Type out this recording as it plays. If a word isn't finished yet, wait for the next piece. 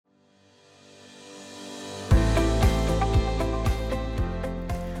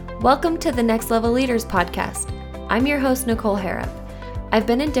Welcome to the Next Level Leaders podcast. I'm your host, Nicole Harrop. I've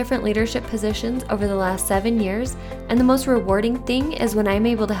been in different leadership positions over the last 7 years, and the most rewarding thing is when I'm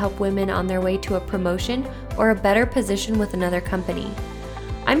able to help women on their way to a promotion or a better position with another company.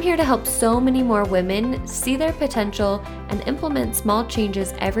 I'm here to help so many more women see their potential and implement small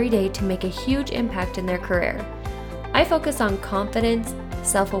changes every day to make a huge impact in their career. I focus on confidence,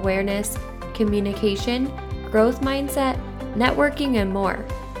 self-awareness, communication, growth mindset, networking, and more.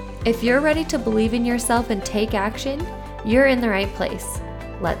 If you're ready to believe in yourself and take action, you're in the right place.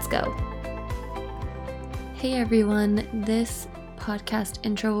 Let's go. Hey everyone, this podcast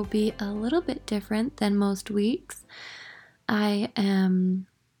intro will be a little bit different than most weeks. I am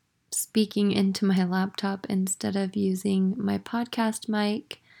speaking into my laptop instead of using my podcast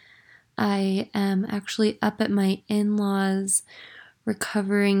mic. I am actually up at my in-laws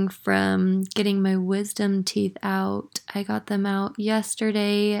recovering from getting my wisdom teeth out. I got them out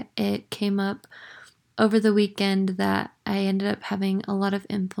yesterday. It came up over the weekend that I ended up having a lot of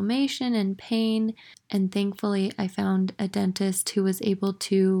inflammation and pain, and thankfully I found a dentist who was able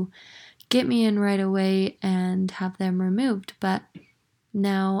to get me in right away and have them removed, but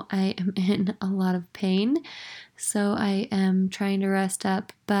now I am in a lot of pain, so I am trying to rest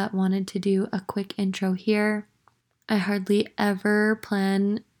up, but wanted to do a quick intro here. I hardly ever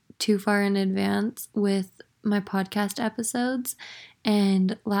plan too far in advance with my podcast episodes,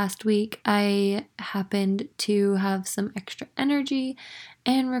 and last week I happened to have some extra energy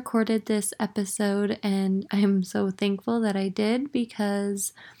and recorded this episode, and I'm so thankful that I did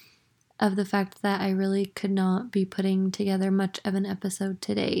because of the fact that I really could not be putting together much of an episode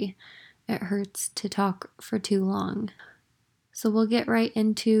today. It hurts to talk for too long. So we'll get right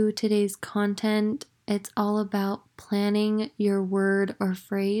into today's content. It's all about planning your word or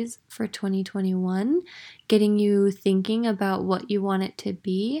phrase for 2021, getting you thinking about what you want it to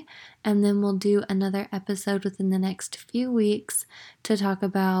be, and then we'll do another episode within the next few weeks to talk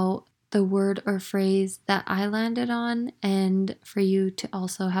about the word or phrase that I landed on and for you to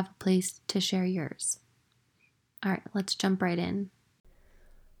also have a place to share yours. All right, let's jump right in.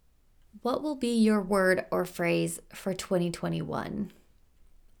 What will be your word or phrase for 2021?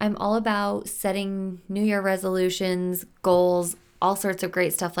 I'm all about setting New Year resolutions, goals, all sorts of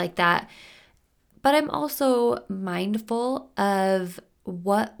great stuff like that. But I'm also mindful of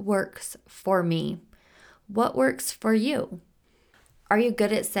what works for me. What works for you? Are you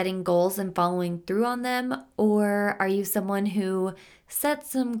good at setting goals and following through on them? Or are you someone who sets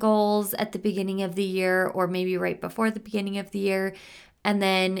some goals at the beginning of the year or maybe right before the beginning of the year, and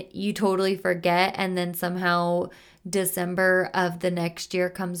then you totally forget, and then somehow December of the next year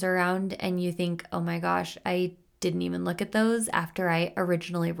comes around and you think, oh my gosh, I didn't even look at those after I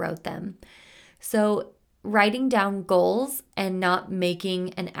originally wrote them. So writing down goals and not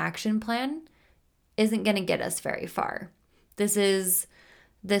making an action plan isn't going to get us very far. This is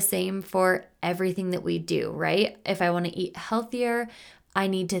the same for everything that we do, right? If I want to eat healthier, I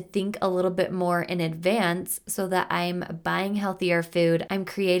need to think a little bit more in advance so that I'm buying healthier food. I'm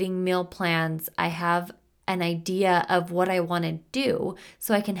creating meal plans. I have an idea of what I want to do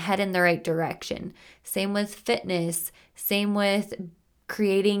so I can head in the right direction. Same with fitness, same with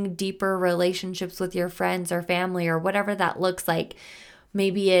creating deeper relationships with your friends or family or whatever that looks like.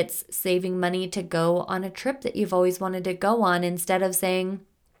 Maybe it's saving money to go on a trip that you've always wanted to go on instead of saying,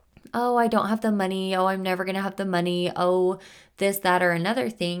 oh, I don't have the money. Oh, I'm never going to have the money. Oh, this, that, or another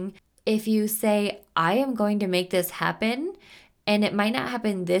thing. If you say, I am going to make this happen, and it might not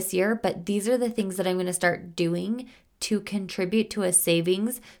happen this year, but these are the things that I'm going to start doing to contribute to a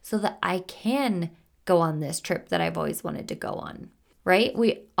savings so that I can go on this trip that I've always wanted to go on, right?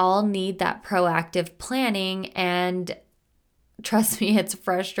 We all need that proactive planning, and trust me, it's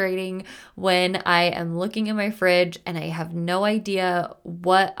frustrating when I am looking in my fridge and I have no idea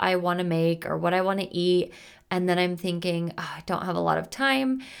what I want to make or what I want to eat. And then I'm thinking, oh, I don't have a lot of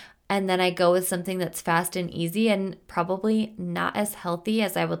time. And then I go with something that's fast and easy and probably not as healthy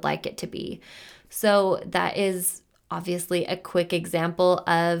as I would like it to be. So that is obviously a quick example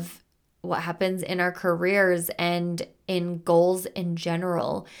of what happens in our careers and in goals in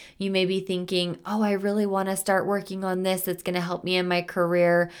general. You may be thinking, oh, I really want to start working on this. It's going to help me in my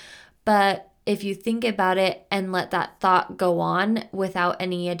career. But if you think about it and let that thought go on without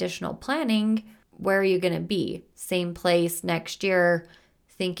any additional planning, where are you going to be? Same place next year,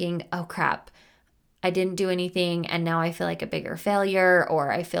 thinking, oh crap, I didn't do anything and now I feel like a bigger failure,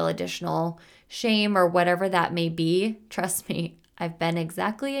 or I feel additional shame, or whatever that may be. Trust me, I've been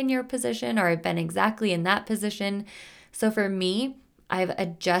exactly in your position, or I've been exactly in that position. So for me, I've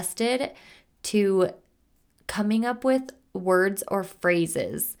adjusted to coming up with words or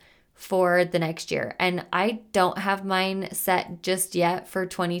phrases for the next year. And I don't have mine set just yet for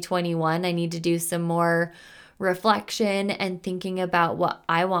 2021. I need to do some more reflection and thinking about what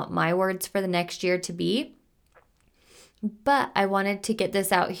I want my words for the next year to be. But I wanted to get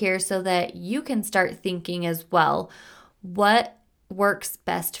this out here so that you can start thinking as well, what works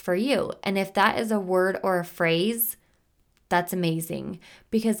best for you? And if that is a word or a phrase, that's amazing.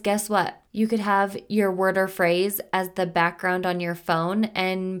 Because guess what? You could have your word or phrase as the background on your phone,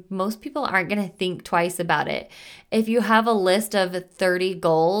 and most people aren't going to think twice about it. If you have a list of 30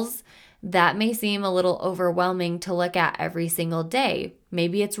 goals, that may seem a little overwhelming to look at every single day.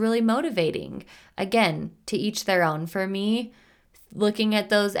 Maybe it's really motivating. Again, to each their own. For me, looking at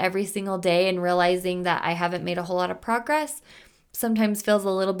those every single day and realizing that I haven't made a whole lot of progress sometimes feels a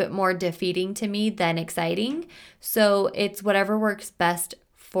little bit more defeating to me than exciting. So it's whatever works best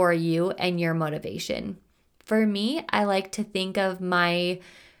for you and your motivation. For me, I like to think of my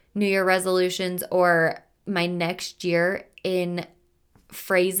New Year resolutions or my next year in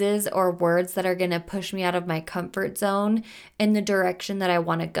phrases or words that are going to push me out of my comfort zone in the direction that I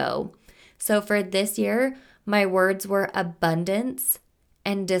want to go. So for this year, my words were abundance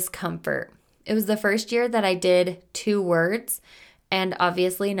and discomfort. It was the first year that I did 2 words, and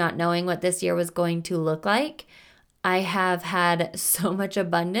obviously not knowing what this year was going to look like, I have had so much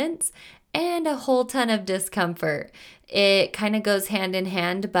abundance and a whole ton of discomfort. It kind of goes hand in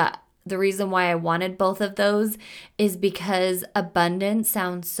hand, but the reason why I wanted both of those is because abundance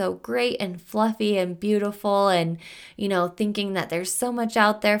sounds so great and fluffy and beautiful, and, thinking that there's so much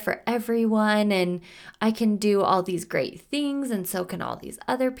out there for everyone and I can do all these great things and so can all these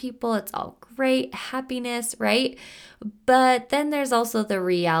other people. It's all great, happiness, right? But then there's also the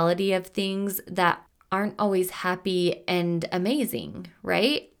reality of things that aren't always happy and amazing,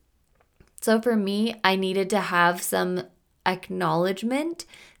 right? So for me, I needed to have some acknowledgement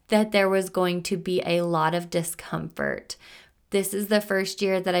that there was going to be a lot of discomfort. This is the first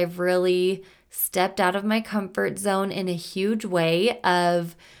year that I've really stepped out of my comfort zone in a huge way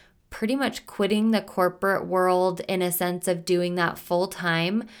of pretty much quitting the corporate world in a sense of doing that full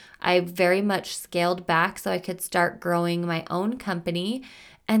time. I very much scaled back so I could start growing my own company.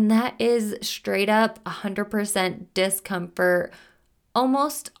 And that is straight up 100% discomfort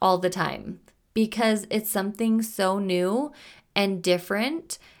almost all the time because it's something so new and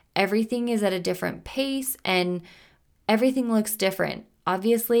different. Everything is at a different pace and everything looks different.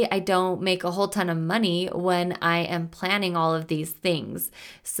 Obviously, I don't make a whole ton of money when I am planning all of these things.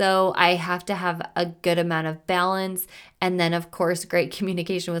 So I have to have a good amount of balance. And then, of course, great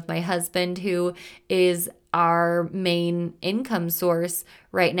communication with my husband, who is our main income source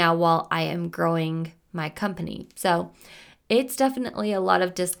right now while I am growing my company. So it's definitely a lot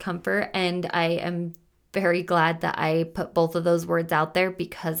of discomfort, and I am very glad that I put both of those words out there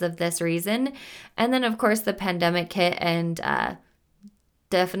because of this reason. And then, of course, the pandemic hit, and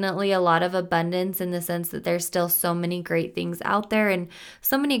definitely a lot of abundance in the sense that there's still so many great things out there and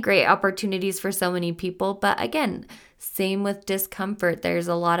so many great opportunities for so many people. But again, same with discomfort. There's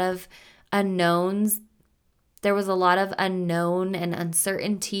a lot of unknowns. There was a lot of unknown and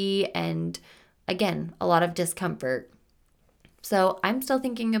uncertainty, and again, a lot of discomfort. So I'm still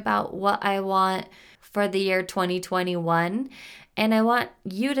thinking about what I want for the year 2021. And I want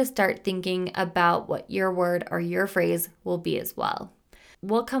you to start thinking about what your word or your phrase will be as well.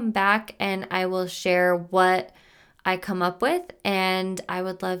 We'll come back and I will share what I come up with, and I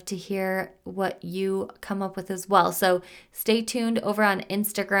would love to hear what you come up with as well. So stay tuned over on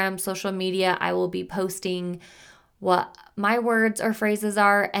Instagram, social media. I will be posting what my words or phrases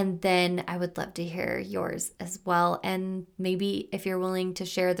are, and then I would love to hear yours as well. And maybe if you're willing to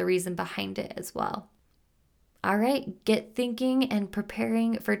share the reason behind it as well. All right, get thinking and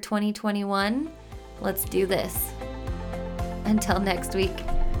preparing for 2021. Let's do this. Until next week,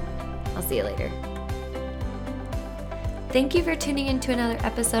 I'll see you later. Thank you for tuning in to another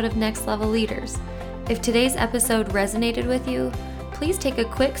episode of Next Level Leaders. If today's episode resonated with you, please take a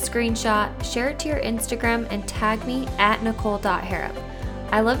quick screenshot, share it to your Instagram, and tag me at Nicole.Harrop.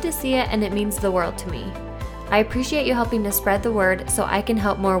 I love to see it, and it means the world to me. I appreciate you helping to spread the word so I can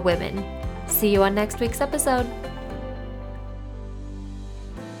help more women. See you on next week's episode.